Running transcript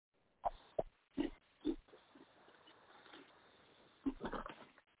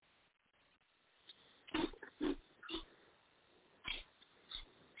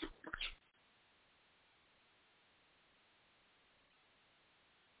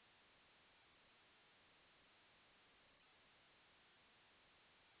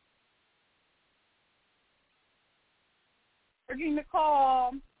Working the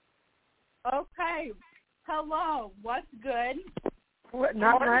call. Okay. Hello. What's good?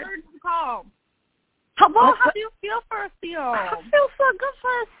 Not much. Call. Hello. How do you feel for a seal? I feel so good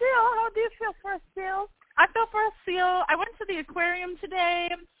for a seal. How do you feel for a seal? I feel for a seal. I went to the aquarium today,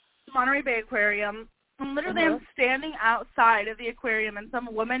 Monterey Bay Aquarium. And literally, I'm standing outside of the aquarium, and some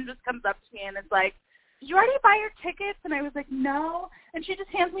woman just comes up to me and is like, "Did you already buy your tickets?" And I was like, "No." And she just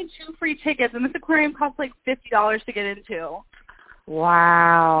hands me 2 free tickets, and this aquarium costs like $50 to get into.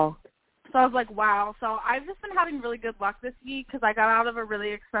 Wow. So I was like, wow. So I've just been having really good luck this week because I got out of a really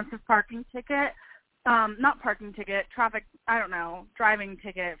expensive parking ticket. Not parking ticket, driving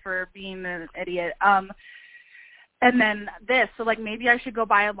ticket for being an idiot. And then this. So, like, maybe I should go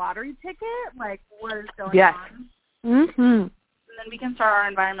buy a lottery ticket? Like, what is going on? Mm-hmm. And then we can start our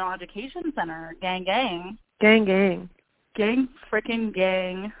environmental education center. Gang, gang. Gang, gang. Gang, freaking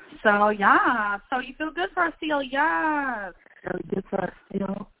gang. So, yeah. So you feel good for a seal? Yes. So good for a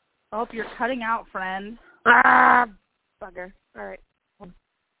seal. Oh, you're cutting out, friend. Ah, bugger. All right.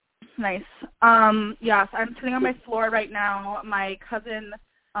 Nice. Yes, I'm sitting on my floor right now. My cousin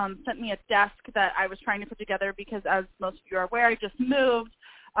sent me a desk that I was trying to put together because, as most of you are aware, I just moved.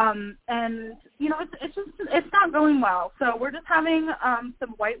 And, you know, it's not going well. So we're just having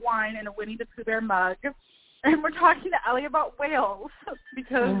some white wine in a Winnie the Pooh Bear mug. And we're talking to Ellie about whales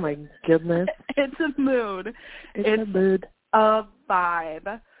because oh, my goodness. It's a mood. It's a mood. A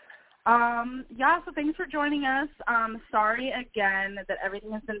vibe. So thanks for joining us. Sorry again that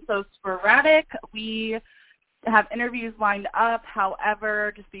everything has been so sporadic. We have interviews lined up.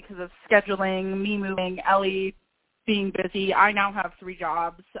 However, just because of scheduling, me moving, Ellie being busy, I now have 3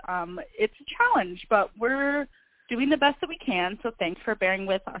 jobs. It's a challenge, but we're doing the best that we can. So thanks for bearing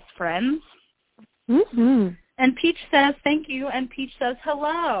with us, friends. Mm-hmm. And Peach says thank you, and Peach says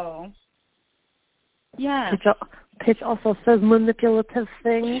hello. Yeah. Peach also says manipulative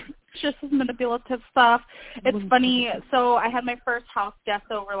things. Just manipulative stuff. It's funny. So I had my first house guest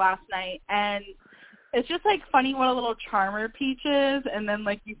over last night, and it's just, like, funny what a little charmer Peach is, and then,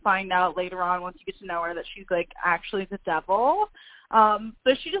 like, you find out later on once you get to know her that she's, like, actually the devil.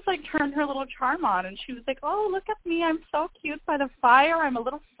 But she just, like, turned her little charm on, and she was like, "Oh, look at me. I'm so cute by the fire. I'm a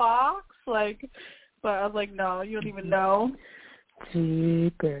little fox." Like, but I was like, no, you don't even know.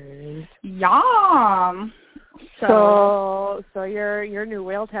 Jeepers. Yeah. So your new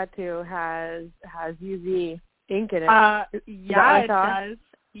whale tattoo has UV ink in it. Yeah, it does.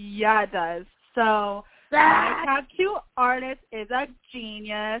 Yeah, it does. So my tattoo artist is a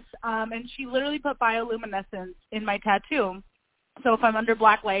genius, and she literally put bioluminescence in my tattoo. So if I'm under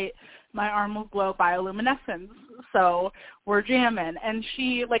black light, my arm will glow bioluminescence. So we're jamming. And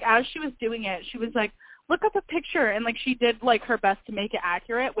she, like, as she was doing it, she was like, "Look up a picture," and, like, she did, like, her best to make it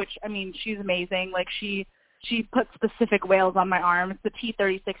accurate, which, I mean, she's amazing. Like, she put specific whales on my arm. It's the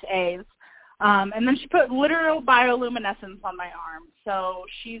T36As. And then she put literal bioluminescence on my arm. So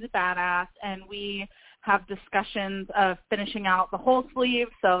she's a badass, and we have discussions of finishing out the whole sleeve,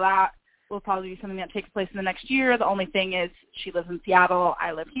 so that will probably be something that takes place in the next year. The only thing is she lives in Seattle.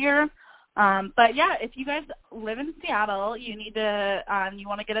 I live here. But, yeah, if you guys live in Seattle, you need to you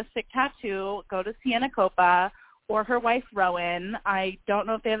want to get a sick tattoo, go to Sienna Copa or her wife, Rowan. I don't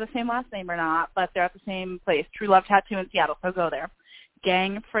know if they have the same last name or not, but they're at the same place, True Love Tattoo in Seattle, so go there.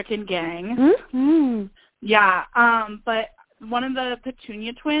 Gang, frickin' gang. Mm-hmm. Yeah, but one of the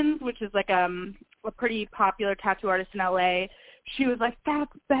Petunia twins, which is like a pretty popular tattoo artist in LA, she was like,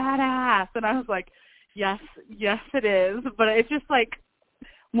 "That's badass." And I was like, yes, it is. But it's just like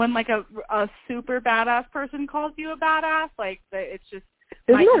when, like, a super badass person calls you a badass, like, it's just...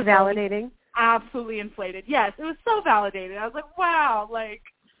 Isn't that validating? Absolutely inflated. Yes, it was so validated. I was like, wow, like,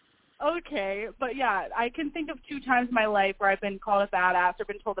 okay. But, yeah, I can think of 2 times in my life where I've been called a badass or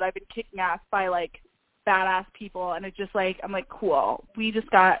been told that I've been kicking ass by, like, badass people. And it's just like, I'm like, cool. We just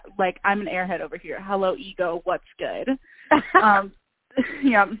got, like, I'm an airhead over here. Hello, ego. What's good?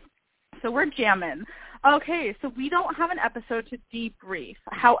 Yeah. So we're jamming. Okay, so we don't have an episode to debrief.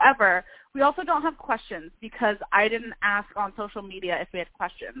 However, we also don't have questions because I didn't ask on social media if we had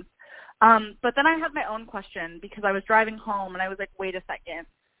questions. But then I had my own question because I was driving home and I was like, wait a second.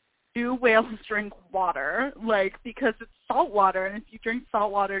 Do whales drink water? Like, because it's salt water, and if you drink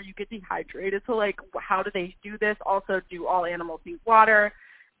salt water, you get dehydrated. So, like, how do they do this? Also, do all animals need water?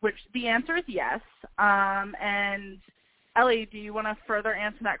 Which the answer is yes. And Ellie, do you want to further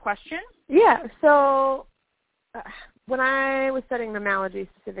answer that question? Yeah. So when I was studying mammalogy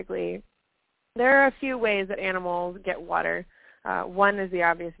specifically, there are a few ways that animals get water. One is the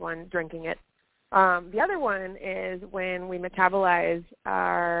obvious one, drinking it. The other one is when we metabolize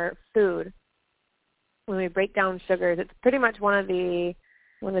our food. when we break down sugars, it's pretty much one of the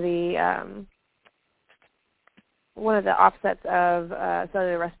offsets of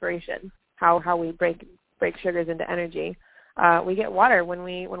cellular respiration. How we break sugars into energy. We get water when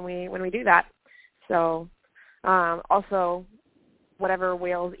we do that. So also, whatever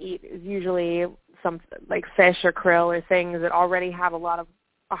whales eat is usually some like fish or krill or things that already have a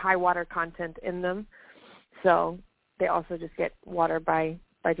high water content in them. So they also just get water by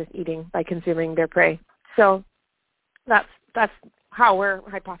just eating, by consuming their prey. So that's how we're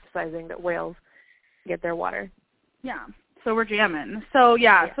hypothesizing that whales get their water. Yeah. So we're jamming. So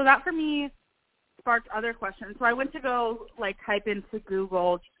yeah. So that for me sparked other questions. So I went to go type into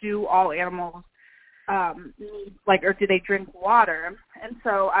Google, do all animals or do they drink water? And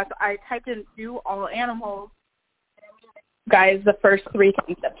so I typed in do all animals, guys, the first 3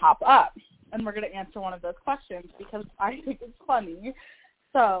 things that pop up. And we're going to answer one of those questions because I think it's funny.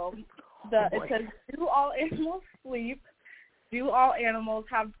 So it says, do all animals sleep? Do all animals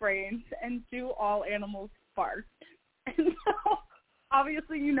have brains? And do all animals fart? And so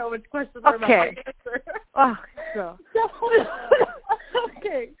obviously you know which question we're about to answer.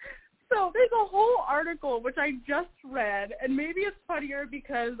 Okay. So there's a whole article which I just read, and maybe it's funnier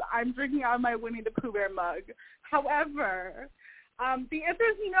because I'm drinking out of my Winnie the Pooh Bear mug. However, the answer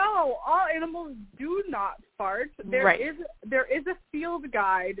is no. All animals do not fart. There is a field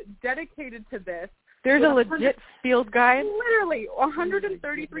guide dedicated to this. There's a legit field guide? Literally,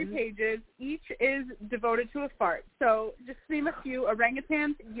 133 pages. Each is devoted to a fart. So just name a few.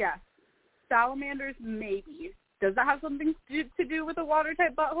 Orangutans, yes. Salamanders, maybe. Does that have something to do with a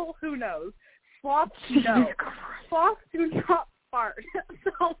water-type butthole? Who knows? Sloths, no. Sloths do not fart.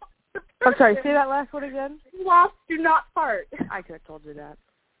 So, I'm sorry, say that last one again? Sloths do not fart. I could have told you that.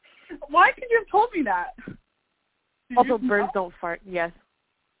 Why could you have told me that? Also, birds don't fart, yes.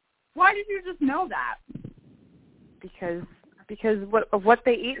 Why did you just know that? Because of what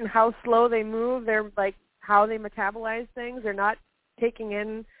they eat and how slow they move, they're how they metabolize things. They're not taking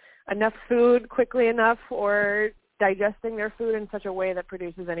in enough food quickly enough or digesting their food in such a way that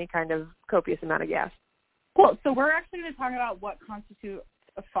produces any kind of copious amount of gas. Cool. So we're actually going to talk about what constitutes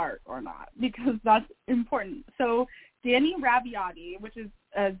a fart or not, because that's important. So Danny Rabiotti, which is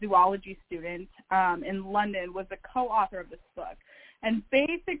a zoology student in London, was the co-author of this book. And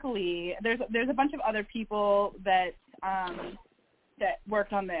basically, there's a bunch of other people that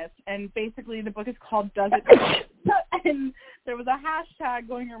worked on this, and basically the book is called Does It Fart? And there was a hashtag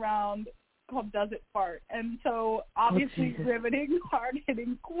going around called Does It Fart? And so obviously riveting,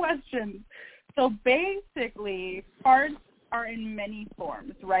 hard-hitting questions. So basically, farts are in many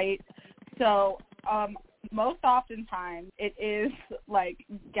forms, right? So most oftentimes it is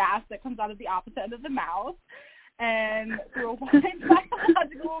gas that comes out of the opposite end of the mouth, and through a wide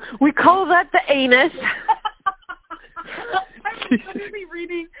biological... We call that the anus. I'm literally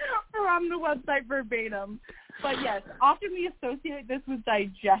reading from the website verbatim. But yes, often we associate this with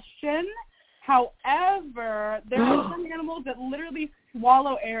digestion. However, there are some animals that literally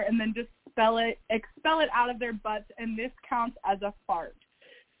swallow air and then just expel it out of their butts, and this counts as a fart.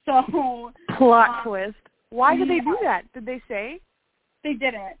 So plot twist. Why did they do that? Did they say? They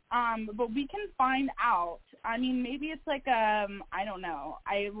didn't. But we can find out. I mean, maybe it's I don't know.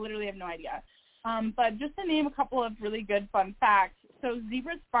 I literally have no idea. But just to name a couple of really good fun facts. So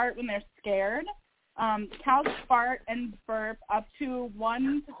zebras fart when they're scared. Cows fart and burp up to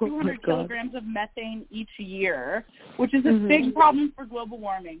 1 to 200 kilograms of methane each year, which is a big problem for global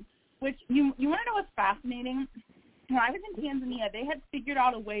warming. Which you want to know what's fascinating? When I was in Tanzania, they had figured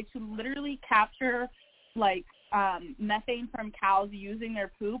out a way to literally capture methane from cows using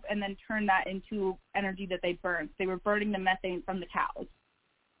their poop and then turn that into energy that they burn. They were burning the methane from the cows.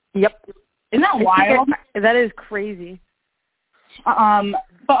 Yep. Isn't that wild? That is crazy.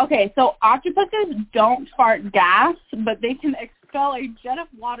 But okay, so octopuses don't fart gas, but they can expel a jet of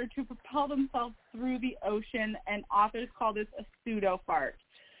water to propel themselves through the ocean, and authors call this a pseudo fart.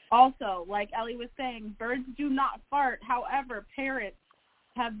 Also, like Ellie was saying, birds do not fart. However, parrots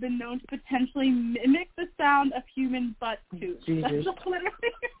have been known to potentially mimic the sound of human butt toots. Jesus. That's literally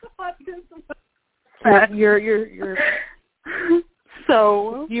what this was. You're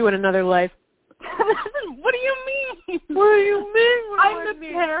so you in another life. What do you mean? What do you mean? I'm the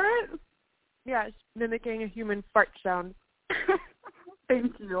parrot? Yeah, it's mimicking a human fart sound.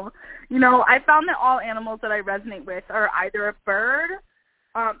 Thank you. You know, I found that all animals that I resonate with are either a bird,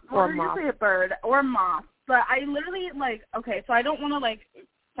 or moth. Usually a bird, or moth. But I literally, okay, so I don't want to,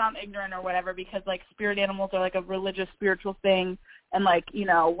 sound ignorant or whatever because, spirit animals are, a religious, spiritual thing. and like, you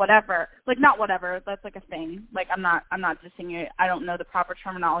know, whatever. Like, not whatever, that's like a thing. Like, I'm not dissing it. I don't know the proper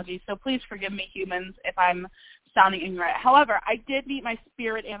terminology, so please forgive me, humans, if I'm sounding ignorant. However, I did meet my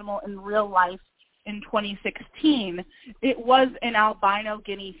spirit animal in real life in 2016. It was an albino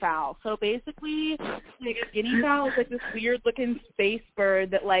guinea fowl. So basically, like, a guinea fowl is like this weird-looking space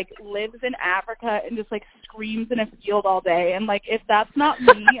bird that like lives in Africa and just like screams in a field all day. And like, if that's not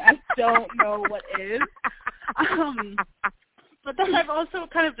me, I don't know what is. But then I've also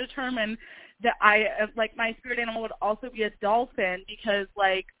kind of determined that like, my spirit animal would also be a dolphin because,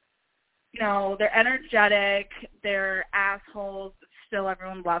 like, you know, they're energetic, they're assholes, still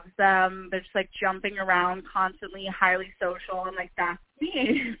everyone loves them. They're just like jumping around constantly, highly social, and like, that's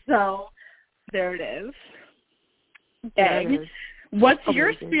me. So there it is. Egg. What's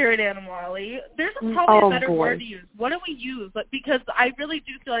your spirit animal, Ellie? There's probably a better word to use. What do we use? But because I really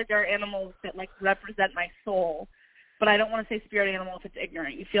do feel like there are animals that like represent my soul, but I don't want to say spirit animal if it's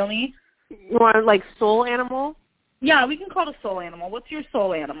ignorant. You feel me? You want like soul animal? Yeah, we can call it a soul animal. What's your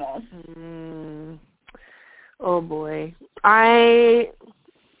soul animal? Oh boy, I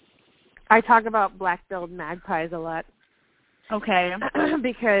talk about black-billed magpies a lot. Okay.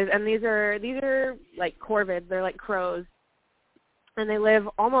 Because these are like corvids. They're like crows, and they live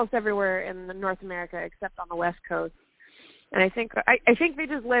almost everywhere in North America except on the West Coast. And I think they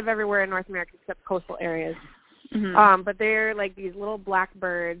just live everywhere in North America except coastal areas. Mm-hmm. But they're like these little black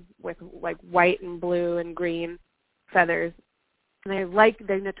birds with like white and blue and green feathers. And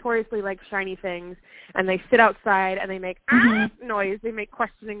they notoriously like shiny things, and they sit outside and they make noise. They make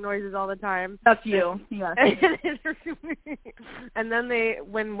questioning noises all the time. That's you. Yeah. And then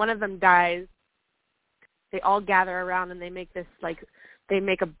when one of them dies, they all gather around and they make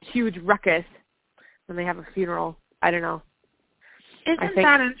a huge ruckus, and they have a funeral. I don't know. Isn't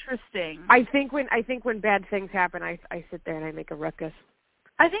that interesting? I think when bad things happen, I sit there and I make a ruckus.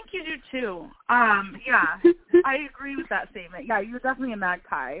 I think you do too. Yeah, I agree with that statement. Yeah, you're definitely a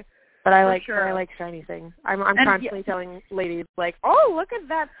magpie. But I like shiny things. I'm constantly telling ladies like, "Oh, look at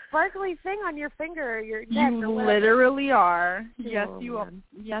that sparkly thing on your finger, your neck." You literally are. Yes, you are.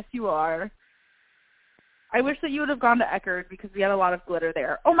 Yes, you are. I wish that you would have gone to Eckerd because we had a lot of glitter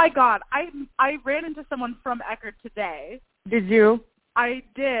there. Oh my God, I ran into someone from Eckerd today. Did you? I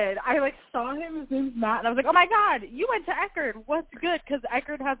did. I like saw him. His name's Matt, and I was like, "Oh my God, you went to Eckerd? What's good?" Because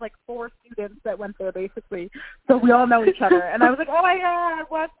Eckerd has like 4 students that went there basically, so we all know each other. And I was like, "Oh my God,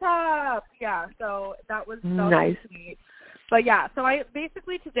 what's up?" Yeah, so that was nice. Sweet. But yeah, so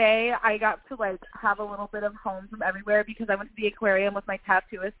today I got to like have a little bit of home from everywhere because I went to the aquarium with my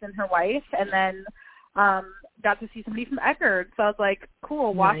tattooist and her wife, and then got to see somebody from Eckerd. So I was like,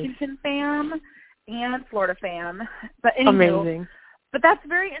 cool, Washington fam and Florida fam. But anyway. Amazing. But that's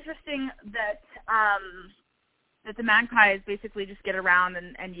very interesting that the magpies basically just get around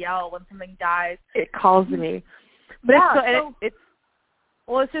and yell when something dies. It calls to me. But yeah, it's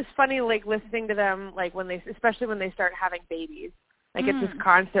just funny, like, listening to them, like, especially when they start having babies. Like, it's just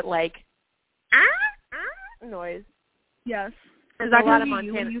constant, like, noise. Yes. Is that going to be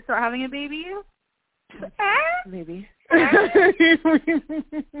you when you start having a baby? Maybe.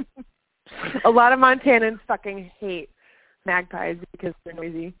 A lot of Montanans fucking hate magpies because they're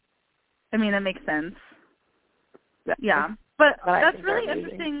noisy. I mean, that makes sense. Yeah. But that's really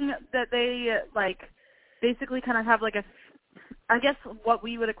interesting that they, like, basically kind of have, like, I guess what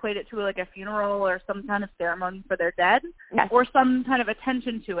we would equate it to, like, a funeral or some kind of ceremony for their dead, or some kind of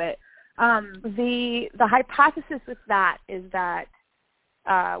attention to it. The hypothesis with that is that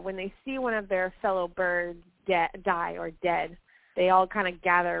when they see one of their fellow birds die or dead, they all kind of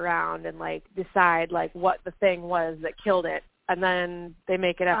gather around and, like, decide, like, what the thing was that killed it, and then they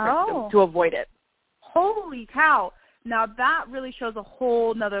make an effort to avoid it. Holy cow. Now, that really shows a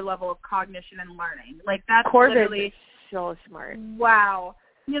whole nother level of cognition and learning. Like, that's literally so smart. Wow.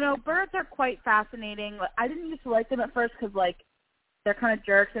 You know, birds are quite fascinating. I didn't used to like them at first because, like, they're kind of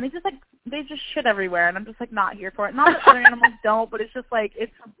jerks, and they just shit everywhere, and I'm just, like, not here for it. Not that other animals don't, but it's just, like,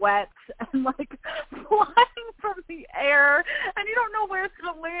 it's wet and, like, flying from the air, and you don't know where it's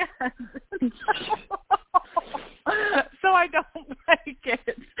going to land. So I don't like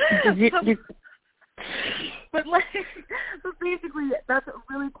it. But basically, that's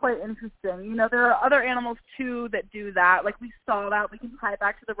really quite interesting. You know, there are other animals, too, that do that. Like, we saw that. We can tie it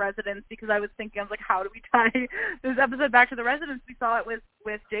back to The Residents because I was thinking, I was like, how do we tie this episode back to The Residents? We saw it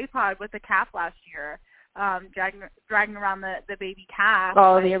with J-Pod with the calf last year, dragging around the baby calf.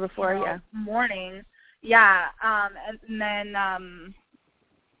 Oh, the year before, morning. Yeah, and then,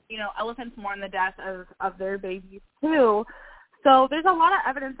 elephants mourn the death of their babies, too. So there's a lot of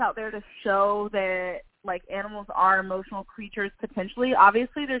evidence out there to show that like, animals are emotional creatures potentially.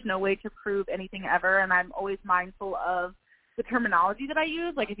 Obviously, there's no way to prove anything ever, and I'm always mindful of the terminology that I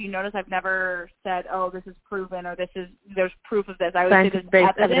use. Like, if you notice, I've never said, oh, this is proven, or there's proof of this. I would say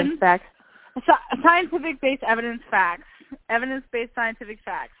there's evidence facts. Scientific-based evidence facts. Evidence-based scientific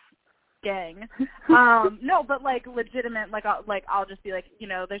facts. Gang. No, but, like, legitimate, like, I'll just be like, you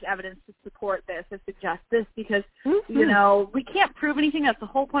know, there's evidence to support this, to suggest this, because, you know, we can't prove anything. That's the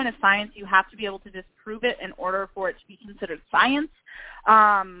whole point of science. You have to be able to disprove it in order for it to be considered science.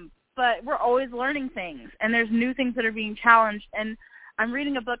 But we're always learning things, and there's new things that are being challenged. And I'm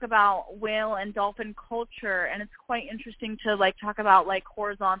reading a book about whale and dolphin culture, and it's quite interesting to, like, talk about, like,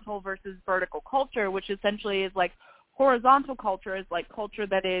 horizontal versus vertical culture, which essentially is, like, horizontal culture is, like, culture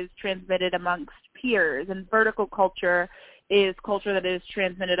that is transmitted amongst peers, and vertical culture is culture that is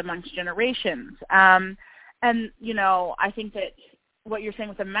transmitted amongst generations. And, you know, I think that what you're saying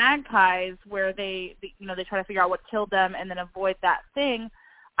with the magpies, where they you know, they try to figure out what killed them and then avoid that thing,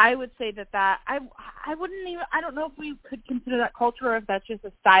 I would say that I wouldn't even, I don't know if we could consider that culture or if that's just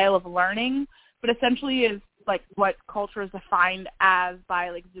a style of learning, but essentially is, like, what culture is defined as by,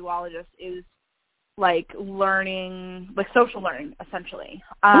 like, zoologists is, like, learning, like, social learning, essentially.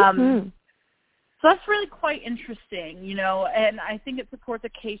 So that's really quite interesting, you know, and I think it supports a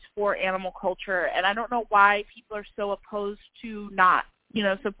case for animal culture, and I don't know why people are so opposed to not, you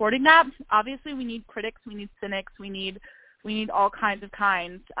know, supporting that. Obviously, we need critics, we need cynics, we need all kinds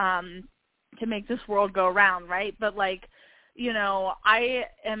to make this world go around, right? But, like, you know, I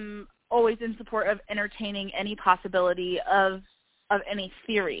am always in support of entertaining any possibility of any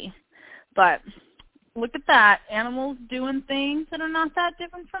theory. But look at that. Animals doing things that are not that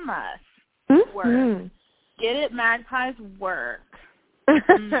different from us. Work. Get it? Magpies work.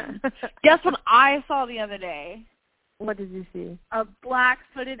 Guess what I saw the other day? What did you see? A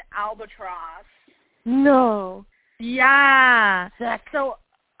black-footed albatross. No. Yeah. So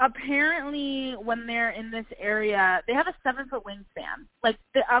apparently when they're in this area, they have a 7-foot wingspan, like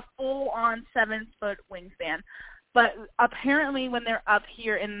a full-on 7-foot wingspan. But apparently when they're up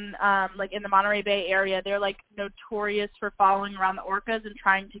here in, like, in the Monterey Bay area, they're, like, notorious for following around the orcas and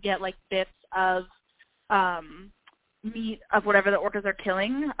trying to get, like, bits of meat of whatever the orcas are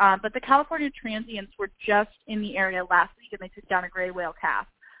killing. But the California transients were just in the area last week, and they took down a gray whale calf.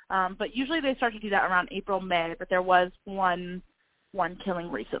 But usually they start to do that around April, May, but there was one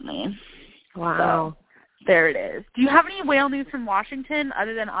killing recently. Wow. So there it is. Do you have any whale news from Washington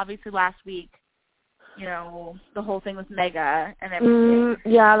other than obviously last week, you know, the whole thing with Mega and everything?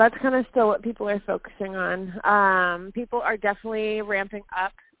 Yeah, that's kind of still what people are focusing on. People are definitely ramping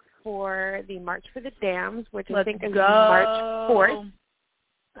up for the March for the Dams, which I think is March 4th.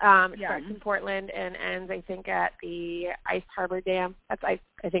 It starts in Portland and ends, I think, at the Ice Harbor Dam. I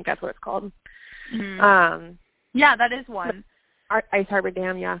think that's what it's called. Yeah, that is one. Ice Harbor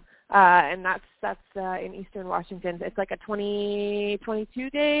Dam, yeah. And that's in Eastern Washington. It's like a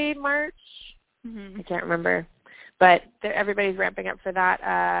 22-day march. I can't remember. But everybody's ramping up for that.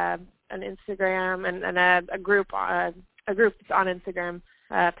 On Instagram and a group that's on Instagram,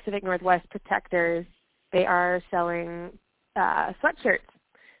 Pacific Northwest Protectors, they are selling sweatshirts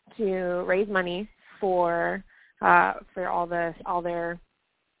to raise money for all the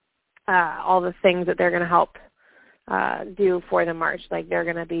things that they're going to help do for the march. Like, they're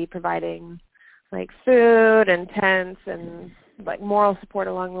going to be providing, like, food and tents and, like, moral support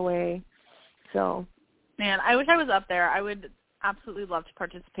along the way. So, man, I wish I was up there. I would absolutely love to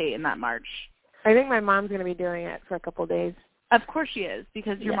participate in that march. I think my mom's going to be doing it for a couple of days. Of course she is,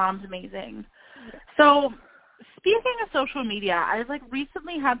 because your mom's amazing. So, speaking of social media, I've, like,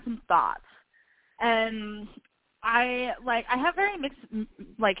 recently had some thoughts, and I have very mixed,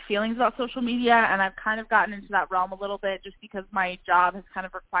 like, feelings about social media, and I've kind of gotten into that realm a little bit just because my job has kind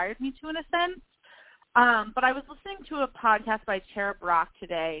of required me to, in a sense. But I was listening to a podcast by Tara Brach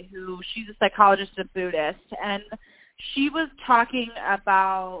today, she's a psychologist and Buddhist, and she was talking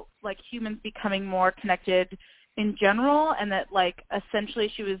about, like, humans becoming more connected in general, and that, like, essentially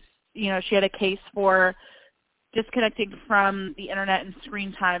she was, you know, she had a case for disconnecting from the internet and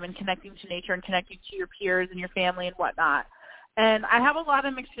screen time and connecting to nature and connecting to your peers and your family and whatnot. And I have a lot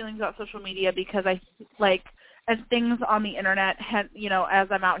of mixed feelings about social media because I, like, as things on the internet, you know, as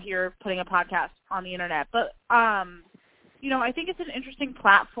I'm out here putting a podcast on the internet. But, you know, I think it's an interesting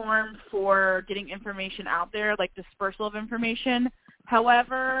platform for getting information out there, like dispersal of information.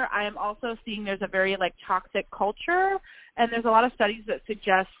 However, I am also seeing there's a very, like, toxic culture, and there's a lot of studies that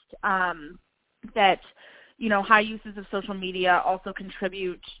suggest that, you know, high uses of social media also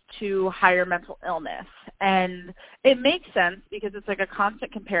contribute to higher mental illness. And it makes sense because it's like a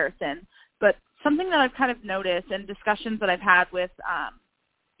constant comparison. But something that I've kind of noticed and discussions that I've had with,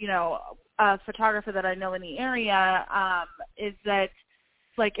 a photographer that I know in the area, is that,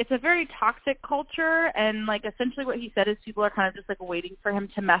 like, it's a very toxic culture, and, like, essentially what he said is people are kind of just, like, waiting for him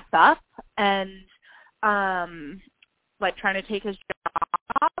to mess up and, like, trying to take his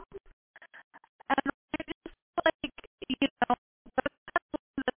job. And I just, like, that's kind of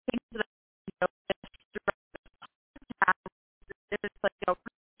one of the things that I noticed. It's, like,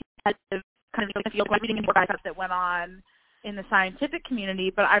 repetitive kind of feel like reading more about stuff that went on in the scientific community,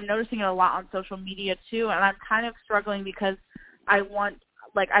 but I'm noticing it a lot on social media, too, and I'm kind of struggling because I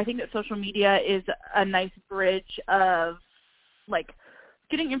think that social media is a nice bridge of, like,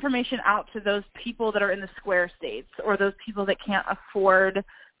 getting information out to those people that are in the square states or those people that can't afford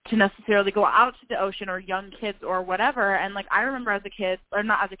to necessarily go out to the ocean, or young kids or whatever. And, like, I remember as a kid, or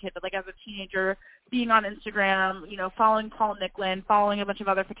not as a kid, but, like, as a teenager, being on Instagram, following Paul Nicklin, following a bunch of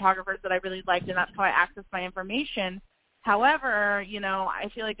other photographers that I really liked, and that's how I accessed my information. However,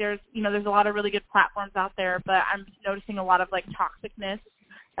 I feel like there's a lot of really good platforms out there, but I'm noticing a lot of, like, toxicness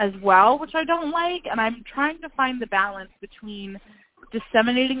as well, which I don't like, and I'm trying to find the balance between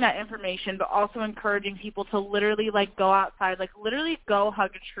disseminating that information, but also encouraging people to literally, like, go outside, like, literally go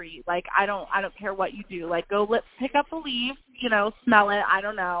hug a tree. Like, I don't care what you do. Like, go pick up a leaf, smell it. I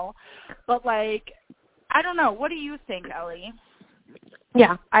don't know. But, like, I don't know. What do you think, Ellie?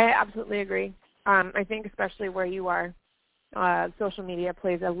 Yeah, I absolutely agree. I think especially where you are, social media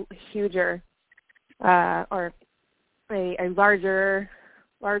plays a huger or a larger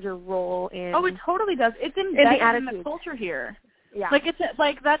role in. Oh, it totally does. It's embedded in the culture here. Yeah. Like, it's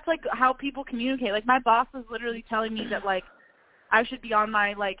like, that's like how people communicate. Like, my boss was literally telling me that, like, I should be on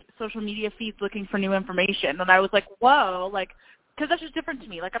my, like, social media feeds looking for new information. And I was like, whoa, like, because that's just different to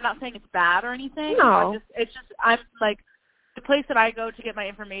me. Like, I'm not saying it's bad or anything. No. I'm like, the place that I go to get my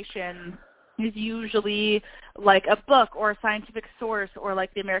information is usually, like, a book or a scientific source or,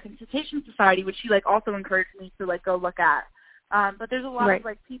 like, the American Cetacean Society, which he, like, also encouraged me to, like, go look at. But there's a lot of,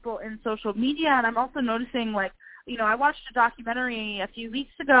 like, people in social media, and I'm also noticing, like, I watched a documentary a few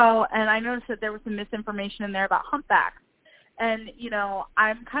weeks ago, and I noticed that there was some misinformation in there about humpbacks. And,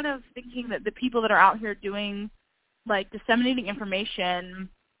 I'm kind of thinking that the people that are out here doing, like, disseminating information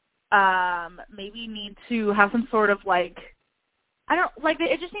maybe need to have some sort of, like,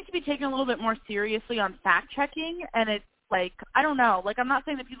 it just needs to be taken a little bit more seriously on fact-checking, and it's, like, I don't know. Like, I'm not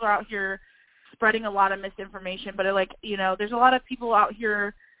saying that people are out here spreading a lot of misinformation, but, like, there's a lot of people out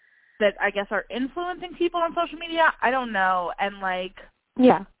here that I guess are influencing people on social media. I don't know. And, like,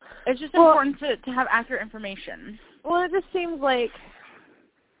 yeah, it's just important to have accurate information. Well, it just seems like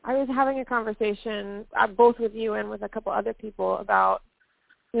I was having a conversation both with you and with a couple other people about,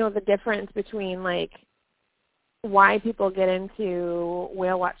 the difference between, like, why people get into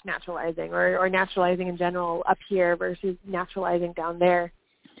whale watch naturalizing or naturalizing in general up here versus naturalizing down there.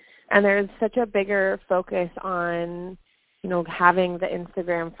 And there's such a bigger focus on, having the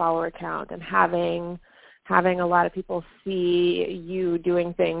Instagram follower count and having a lot of people see you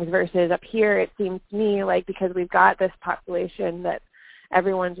doing things versus up here, it seems to me like because we've got this population that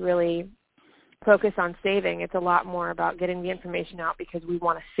everyone's really focused on saving, it's a lot more about getting the information out because we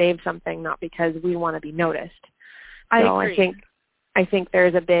want to save something, not because we want to be noticed. I agree. I think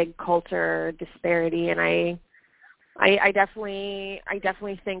there's a big culture disparity, and I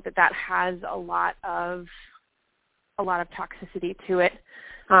definitely think that has a lot of toxicity to it.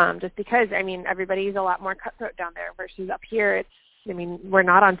 Just because, everybody's a lot more cutthroat down there versus up here. We're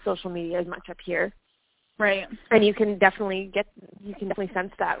not on social media as much up here. Right. And you can definitely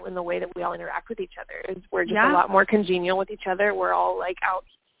sense that in the way that we all interact with each other. We're just a lot more congenial with each other. We're all, like, out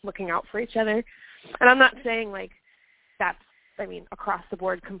looking out for each other. And I'm not saying, like, that's, across the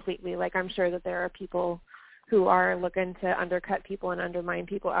board completely. Like, I'm sure that there are people who are looking to undercut people and undermine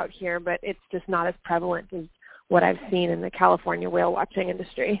people out here, but it's just not as prevalent as what I've seen in the California whale watching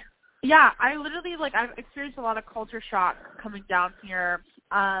industry. Yeah, I literally, like, I've experienced a lot of culture shock coming down here,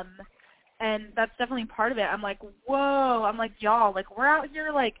 and that's definitely part of it. I'm like, whoa, I'm like, y'all, like, we're out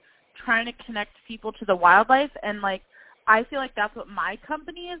here, like, trying to connect people to the wildlife, and, like, I feel like that's what my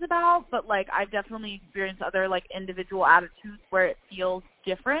company is about, but, like, I've definitely experienced other, like, individual attitudes where it feels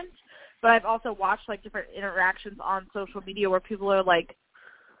different, but I've also watched, like, different interactions on social media where people are, like,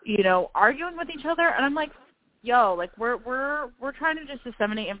 arguing with each other, and I'm like, yo, like, we're trying to just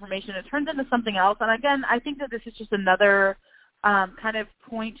disseminate information. It turns into something else. And again, I think that this is just another kind of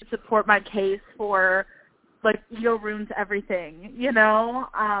point to support my case for, like, ruins everything,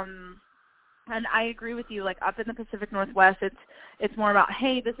 and I agree with you. Like, up in the Pacific Northwest, it's more about,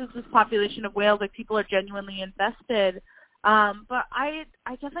 hey, this is this population of whales. Like, people are genuinely invested. But I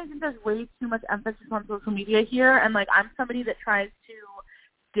definitely think there's way too much emphasis on social media here, and like I'm somebody that tries to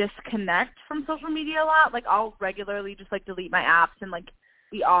disconnect from social media a lot. Like I'll regularly just like delete my apps and like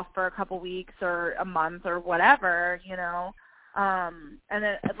be off for a couple weeks or a month or whatever, you know. And then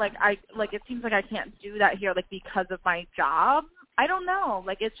it seems like I can't do that here like because of my job. I don't know.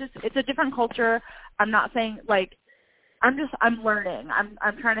 Like it's a different culture. I'm not saying like I'm learning.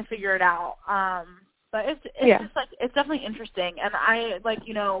 I'm trying to figure it out. But it's just like it's definitely interesting. And I like,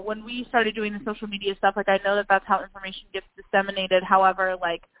 you know, when we started doing the social media stuff, like I know that that's how information gets disseminated. However,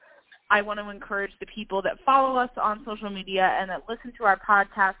 like I want to encourage the people that follow us on social media and that listen to our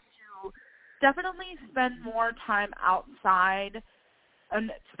podcast to definitely spend more time outside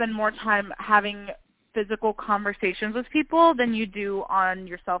and spend more time having physical conversations with people than you do on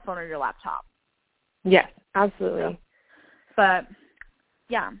your cell phone or your laptop. Yes, absolutely. But,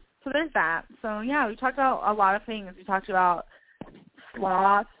 yeah, so there's that. So, yeah, we talked about a lot of things. We talked about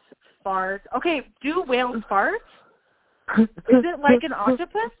sloths, farts. Okay, do whales fart? Is it like an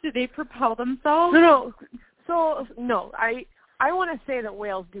octopus? Do they propel themselves? No. So, no, I want to say that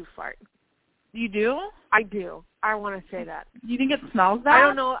whales do fart. You do? I do. I want to say that. Do you think it smells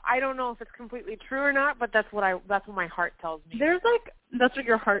bad? I don't know if it's completely true or not, but that's what my heart tells me. That's what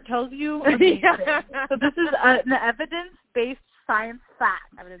your heart tells you? Yeah. So this is an evidence-based science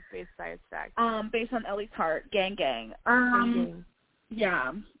fact. Evidence-based science fact. Based on Ellie's heart. Gang. Gang.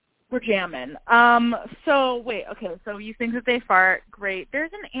 Yeah. We're jamming. So wait, okay, so you think that they fart. Great.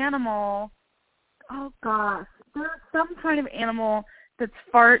 There's an animal. Oh gosh. There's some kind of animal that's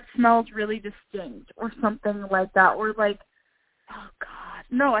fart smells really distinct or something like that. Or like, oh God.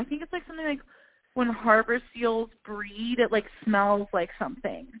 No, I think it's like something like when harbor seals breed, it like smells like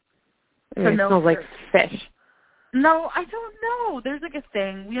something. It smells like fish. No, I don't know. There's like a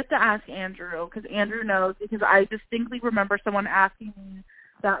thing. We have to ask Andrew because Andrew knows, because I distinctly remember someone asking me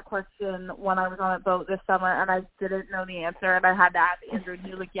that question when I was on a boat this summer and I didn't know the answer and I had to ask Andrew and he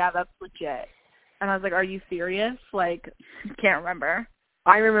was like, yeah, that's legit. And I was like, are you serious? Like, can't remember.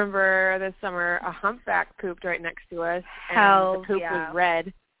 I remember this summer a humpback pooped right next to us, and the poop was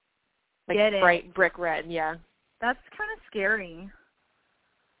red, like bright brick red. Yeah, that's kind of scary.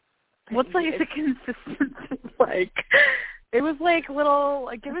 What's like the consistency like? It was like little,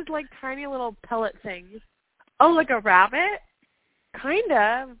 like it was like tiny little pellet things. Oh, like a rabbit?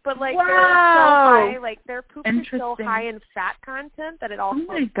 Kinda, but like they're so high, like their poop is so high in fat content that it all. Oh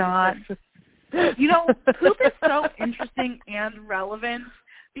my God. You know, poop is so interesting and relevant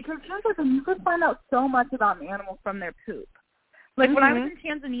because you could find out so much about an animal from their poop. Like when I was in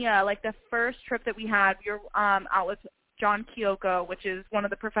Tanzania, like the first trip that we had, we were out with John Kioko, which is one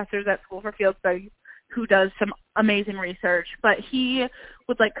of the professors at School for Field Studies who does some amazing research. But he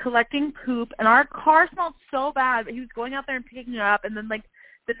was like collecting poop, and our car smelled so bad, but he was going out there and picking it up. And then like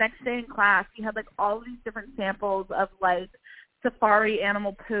the next day in class, he had like all of these different samples of like safari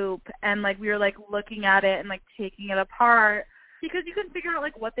animal poop, and like we were like looking at it and like taking it apart because you can figure out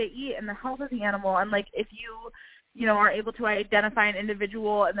like what they eat and the health of the animal, and like if you know are able to identify an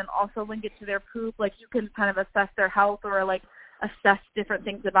individual and then also link it to their poop, like you can kind of assess their health or like assess different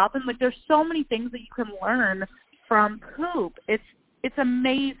things about them. Like there's so many things that you can learn from poop. It's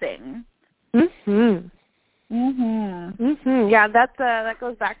amazing. Yeah, that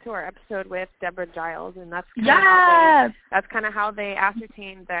goes back to our episode with Deborah Giles, and that's kind of how they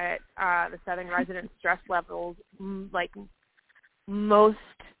ascertained that the southern resident stress levels like most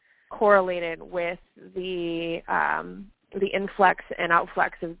correlated with the influx and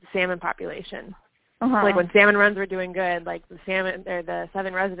outflux of the salmon population. Like when salmon runs were doing good, like the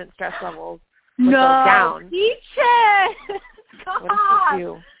southern resident stress levels would go down. Peaches! What did she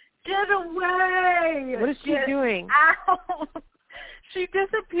do? Get away! What is she doing? Out. She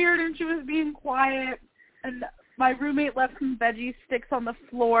disappeared and she was being quiet, and my roommate left some veggie sticks on the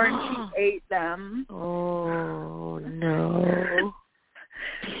floor and she ate them. Oh, no.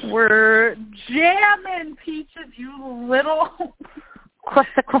 We're jamming, Peaches, you little...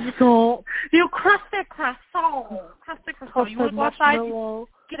 Crusty croissant. You crusty croissant. Crusty croissant. You want to go outside?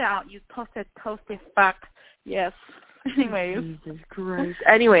 Get out, you toasty fuck. Yes. Anyways. Jesus Christ.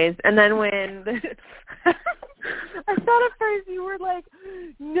 Anyways, and then when I thought at first you were like,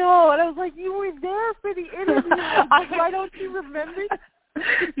 no, and I was like, you were there for the interview. Why don't you remember?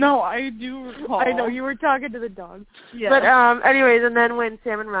 No, I do recall. I know, you were talking to the dogs. Yeah. But anyways, and then when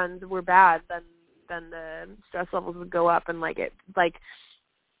salmon runs were bad, then the stress levels would go up, and like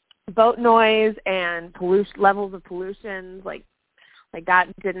boat noise and levels of pollution, like that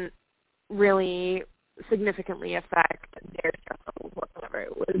didn't really significantly affect their stress levels whatsoever.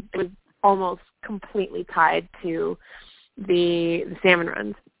 It was almost completely tied to the salmon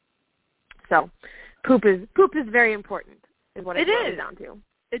runs. So poop is very important, is what it boils down to.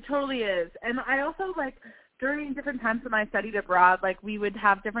 It totally is. And I also, like, during different times when I studied abroad, like, we would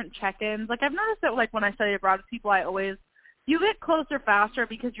have different check-ins. Like, I've noticed that, like, when I study abroad with people, you get closer faster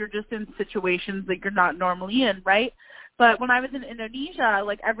because you're just in situations that you're not normally in, right? But when I was in Indonesia,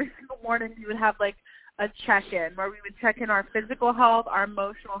 like, every single morning we would have, like, a check-in where we would check in our physical health, our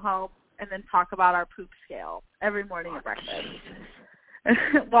emotional health, and then talk about our poop scale every morning at breakfast.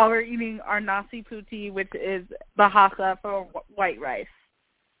 While we're eating our nasi putih, which is bahasa for white rice.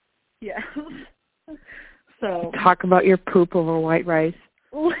 Yeah. So talk about your poop over white rice.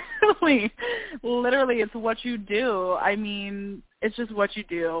 Literally, it's what you do. I mean, it's just what you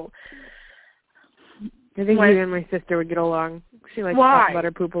do. I think you and my sister would get along. She likes to talk about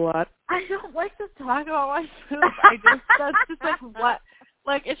her poop a lot. I don't like to talk about my poop. That's just like what,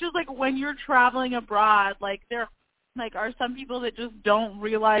 like, it's just like when you're traveling abroad, like there, like, are some people that just don't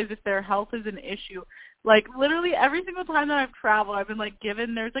realize if their health is an issue. Like, literally every single time that I've traveled, I've been, like,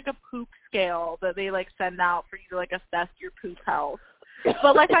 there's, like, a poop scale that they, like, send out for you to, like, assess your poop health.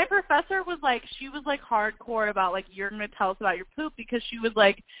 But, like, my professor was, like, she was, like, hardcore about, like, you're going to tell us about your poop, because she was,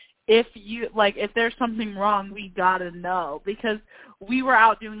 like, if there's something wrong, we got to know. Because we were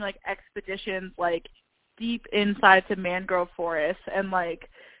out doing, like, expeditions, like, deep inside to mangrove forests, and, like,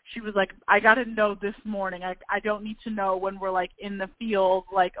 she was like, I got to know this morning. I don't need to know when we're, like, in the field,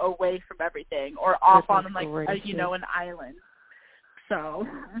 like, away from everything or off on, like, an island. So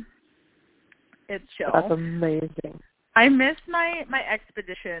it's chill. That's amazing. I miss my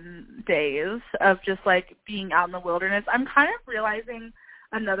expedition days of just, like, being out in the wilderness. I'm kind of realizing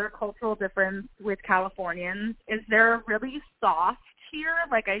another cultural difference with Californians is they're really soft here.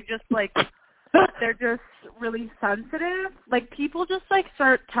 Like, I just, like... they're just really sensitive. Like, people just, like,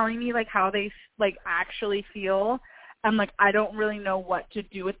 start telling me, like, how they, like, actually feel. And, like, I don't really know what to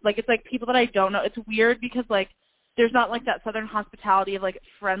do with, like, it's, like, people that I don't know. It's weird because, like, there's not, like, that Southern hospitality of, like,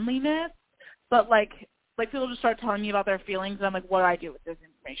 friendliness. But, like, people just start telling me about their feelings. And I'm like, what do I do with this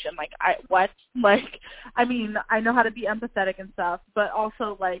information? Like, what? Like, I mean, I know how to be empathetic and stuff. But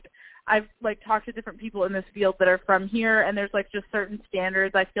also, like, I've, like, talked to different people in this field that are from here, and there's, like, just certain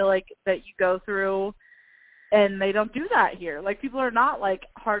standards I feel like that you go through, and they don't do that here. Like, people are not, like,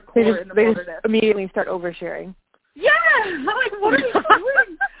 hardcore in the wilderness. They just immediately start oversharing. Yeah! I'm like, what are you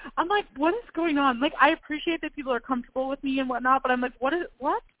doing? I'm like, what is going on? Like, I appreciate that people are comfortable with me and whatnot, but I'm like, what?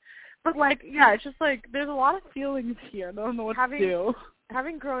 But, like, yeah, it's just, like, there's a lot of feelings here. I don't know what to do.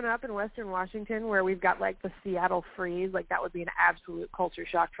 Having grown up in Western Washington where we've got, like, the Seattle freeze, like, that would be an absolute culture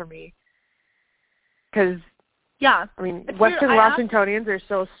shock for me. Because, yeah, I mean, Western Washingtonians are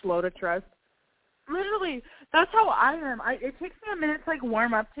so slow to trust. Literally, that's how I am. It takes me a minute to, like,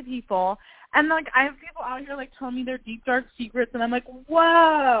 warm up to people. And, like, I have people out here, like, telling me their deep, dark secrets, and I'm like,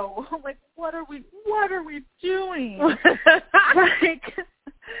 whoa. Like, what are we doing? Like,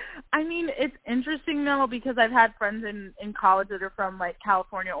 I mean, it's interesting, though, because I've had friends in college that are from, like,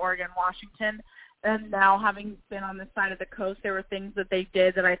 California, Oregon, Washington, and now having been on this side of the coast, there were things that they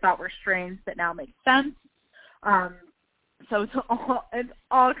did that I thought were strange that now make sense. So it's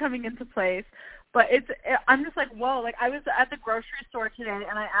all coming into place. But I'm just like, whoa. Like, I was at the grocery store today,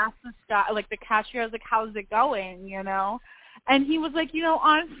 and I asked this guy, like, the cashier, I was like, how's it going, you know? And he was like, you know,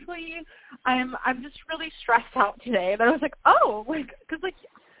 honestly, I'm just really stressed out today. And I was like, oh, like, because, like,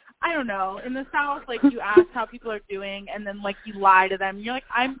 I don't know. In the South, like, you ask how people are doing, and then, like, you lie to them. You're like,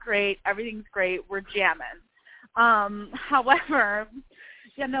 I'm great. Everything's great. We're jamming. However,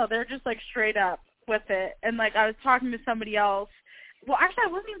 yeah, no, they're just, like, straight up with it. And, like, I was talking to somebody else. Well, actually,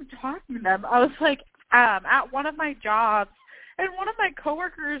 I wasn't even talking to them. I was, like, at one of my jobs, and one of my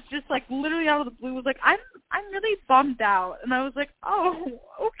coworkers just, like, literally out of the blue was like, I'm really bummed out. And I was like, oh,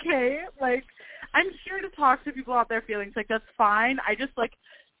 okay. Like, I'm here to talk to people about their feelings. Like, that's fine. I just, like,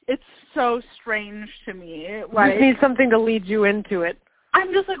 it's so strange to me. Like, you just need something to lead you into it.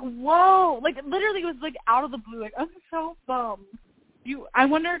 I'm just like, whoa. Like, literally it was, like, out of the blue. Like, I'm so bummed. I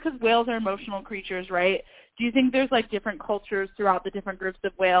wonder, because whales are emotional creatures, right? Do you think there's, like, different cultures throughout the different groups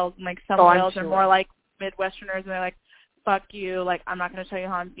of whales? And, like, some whales are more, like, Midwesterners, and they're like, fuck you. Like, I'm not going to tell you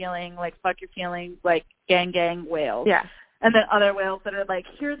how I'm feeling. Like, fuck your feelings. Like, gang whales. Yeah. And then other whales that are like,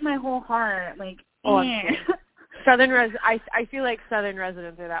 here's my whole heart. Like, I feel like Southern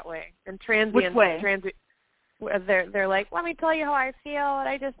residents are that way. And transients. Which way? They're like, let me tell you how I feel, and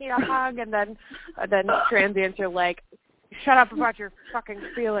I just need a hug. And then transients are like, shut up about your fucking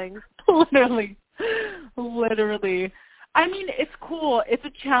feelings. Literally. I mean, it's cool. It's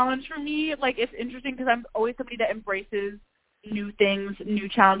a challenge for me. Like, it's interesting because I'm always somebody that embraces new things, new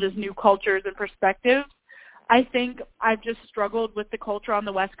challenges, new cultures and perspectives. I think I've just struggled with the culture on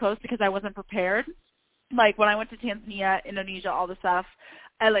the West Coast because I wasn't prepared. Like, when I went to Tanzania, Indonesia, all the stuff,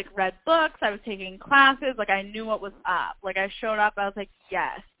 I, like, read books. I was taking classes. Like, I knew what was up. Like, I showed up. I was like,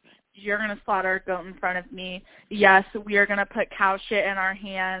 yes, you're going to slaughter a goat in front of me. Yes, we are going to put cow shit in our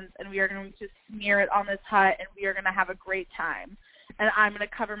hands, and we are going to smear it on this hut, and we are going to have a great time. And I'm going to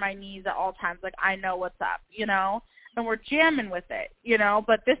cover my knees at all times. Like, I know what's up, you know? And we're jamming with it, you know?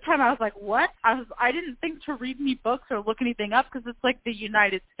 But this time I was like, what? I didn't think to read any books or look anything up because it's like the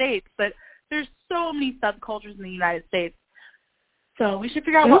United States. But there's so many subcultures in the United States. So we should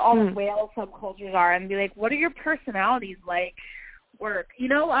figure out what all the whale subcultures are and be like, what are your personalities like? Work. You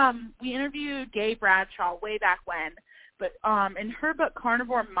know, we interviewed Gay Bradshaw way back when, but in her book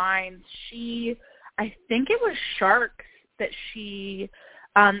Carnivore Minds, I think it was sharks that she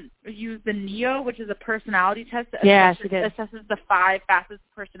used the NEO, which is a personality test that assesses the 5 facets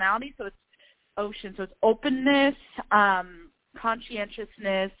of personality. So it's ocean. So it's openness,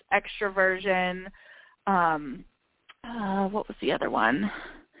 conscientiousness, extroversion. What was the other one?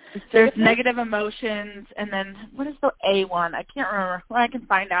 There's negative emotions, and then what is the A one? I can't remember. Well, I can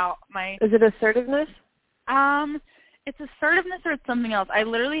find out. Is it assertiveness? It's assertiveness or it's something else. I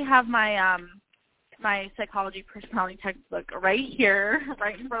literally have my my psychology personality textbook right here,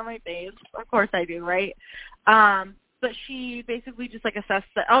 right in front of my face. Of course I do, right? But she basically just like assessed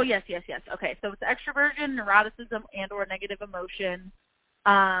that. Oh, yes. Okay, so it's extroversion, neuroticism, and or negative emotion,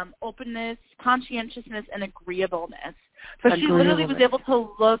 openness, conscientiousness, and agreeableness. So she literally was able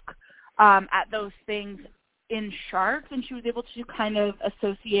to look at those things in sharks, and she was able to kind of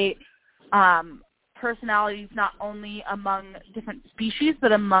associate personalities not only among different species,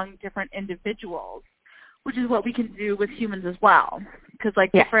 but among different individuals, which is what we can do with humans as well. Because,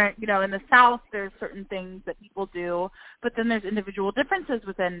 like, different, you know, in the South, there's certain things that people do, but then there's individual differences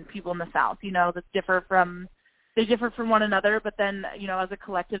within people in the South, you know, that differ from one another, but then, you know, as a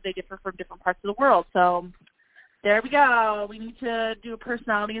collective, they differ from different parts of the world. So there we go. We need to do a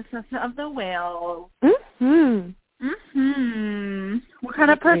personality assessment of the whales. What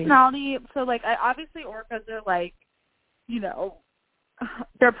kind of personality? So, like, obviously orcas are, like, you know,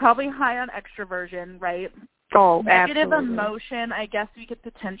 they're probably high on extroversion, right? Oh, Negative absolutely. emotion, I guess we could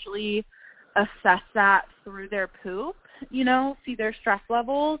potentially assess that through their poop, you know, see their stress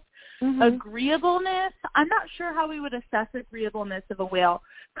levels. Agreeableness, I'm not sure how we would assess agreeableness of a whale.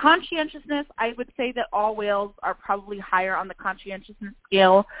 Conscientiousness, I would say that all whales are probably higher on the conscientiousness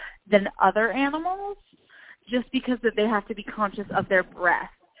scale than other animals, just because that they have to be conscious of their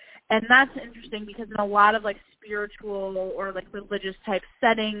breath. And that's interesting because in a lot of, like, spiritual or, like, religious type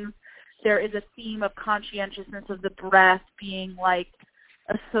settings, there is a theme of conscientiousness of the breath being, like,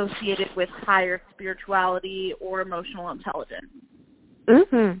 associated with higher spirituality or emotional intelligence.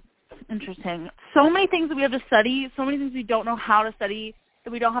 Interesting. So many things that we have to study, so many things we don't know how to study,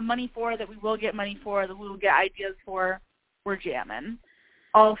 that we don't have money for, that we will get money for, that we will get ideas for. We're jamming.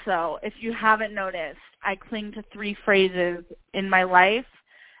 Also, if you haven't noticed, I cling to 3 phrases in my life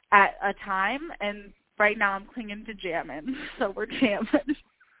at a time, and right now I'm clinging to jamming, so we're jamming.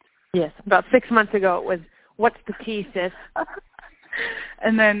 Yes, about 6 months ago it was, what's the tea, sis?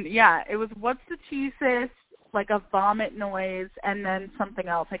 And then, yeah, it was, what's the tea, sis? Like a vomit noise, and then something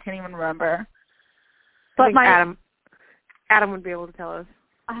else. I can't even remember. But I think Adam would be able to tell us.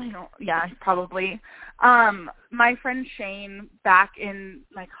 I don't, yeah, probably. My friend Shane, back in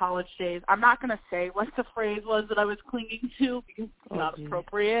my college days, I'm not going to say what the phrase was that I was clinging to because it's not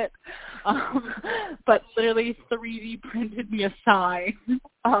appropriate, but literally 3D printed me a sign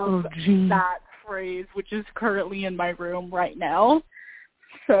of that phrase, which is currently in my room right now.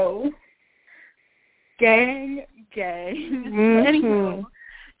 So, gay. Anywho,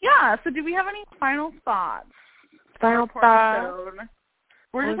 yeah, so do we have any final thoughts? Final thoughts.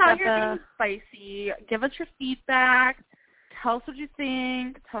 We're just out here being spicy. Give us your feedback. Tell us what you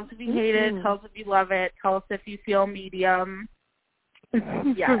think. Tell us if you hate it. Tell us if you love it. Tell us if you feel medium.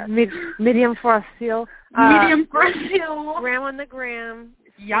 Yes. Medium for us feel. Medium for us feel. Gram on the gram.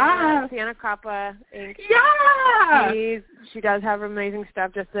 Yeah. Santa Kappa Inc. Yeah. She does have amazing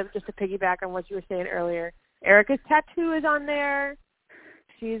stuff. Just to piggyback on what you were saying earlier. Erica's tattoo is on there.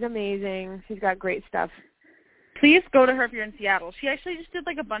 She's amazing. She's got great stuff. Please go to her if you're in Seattle. She actually just did,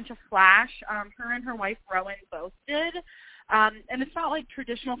 like, a bunch of flash. Her and her wife, Rowan, both did. And it's not, like,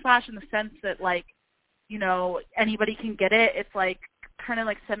 traditional flash in the sense that, like, you know, anybody can get it. It's, like, kind of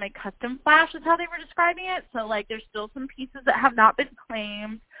like semi-custom flash is how they were describing it. So, like, there's still some pieces that have not been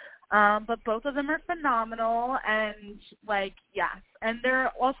claimed. But both of them are phenomenal. And, like, yes. And they're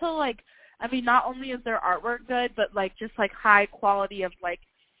also, like, I mean, not only is their artwork good, but, like, just, like, high quality of, like,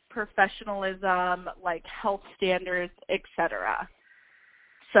 professionalism, like health standards, etc.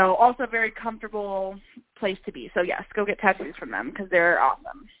 So also a very comfortable place to be. So yes, go get tattoos from them because they're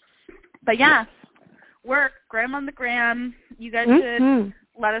awesome. But yeah, work, Graham on the gram. You guys should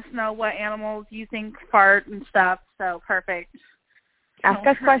let us know what animals you think fart and stuff. So perfect. Ask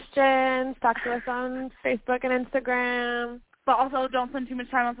us questions. Talk to us on Facebook and Instagram. But also don't spend too much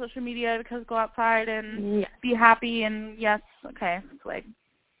time on social media because go outside and be happy. And yes, okay, swag.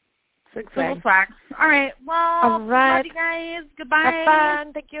 Swag. All right. Well, love you guys. Goodbye. Have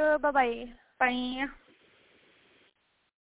fun. Thank you. Bye-bye. Bye.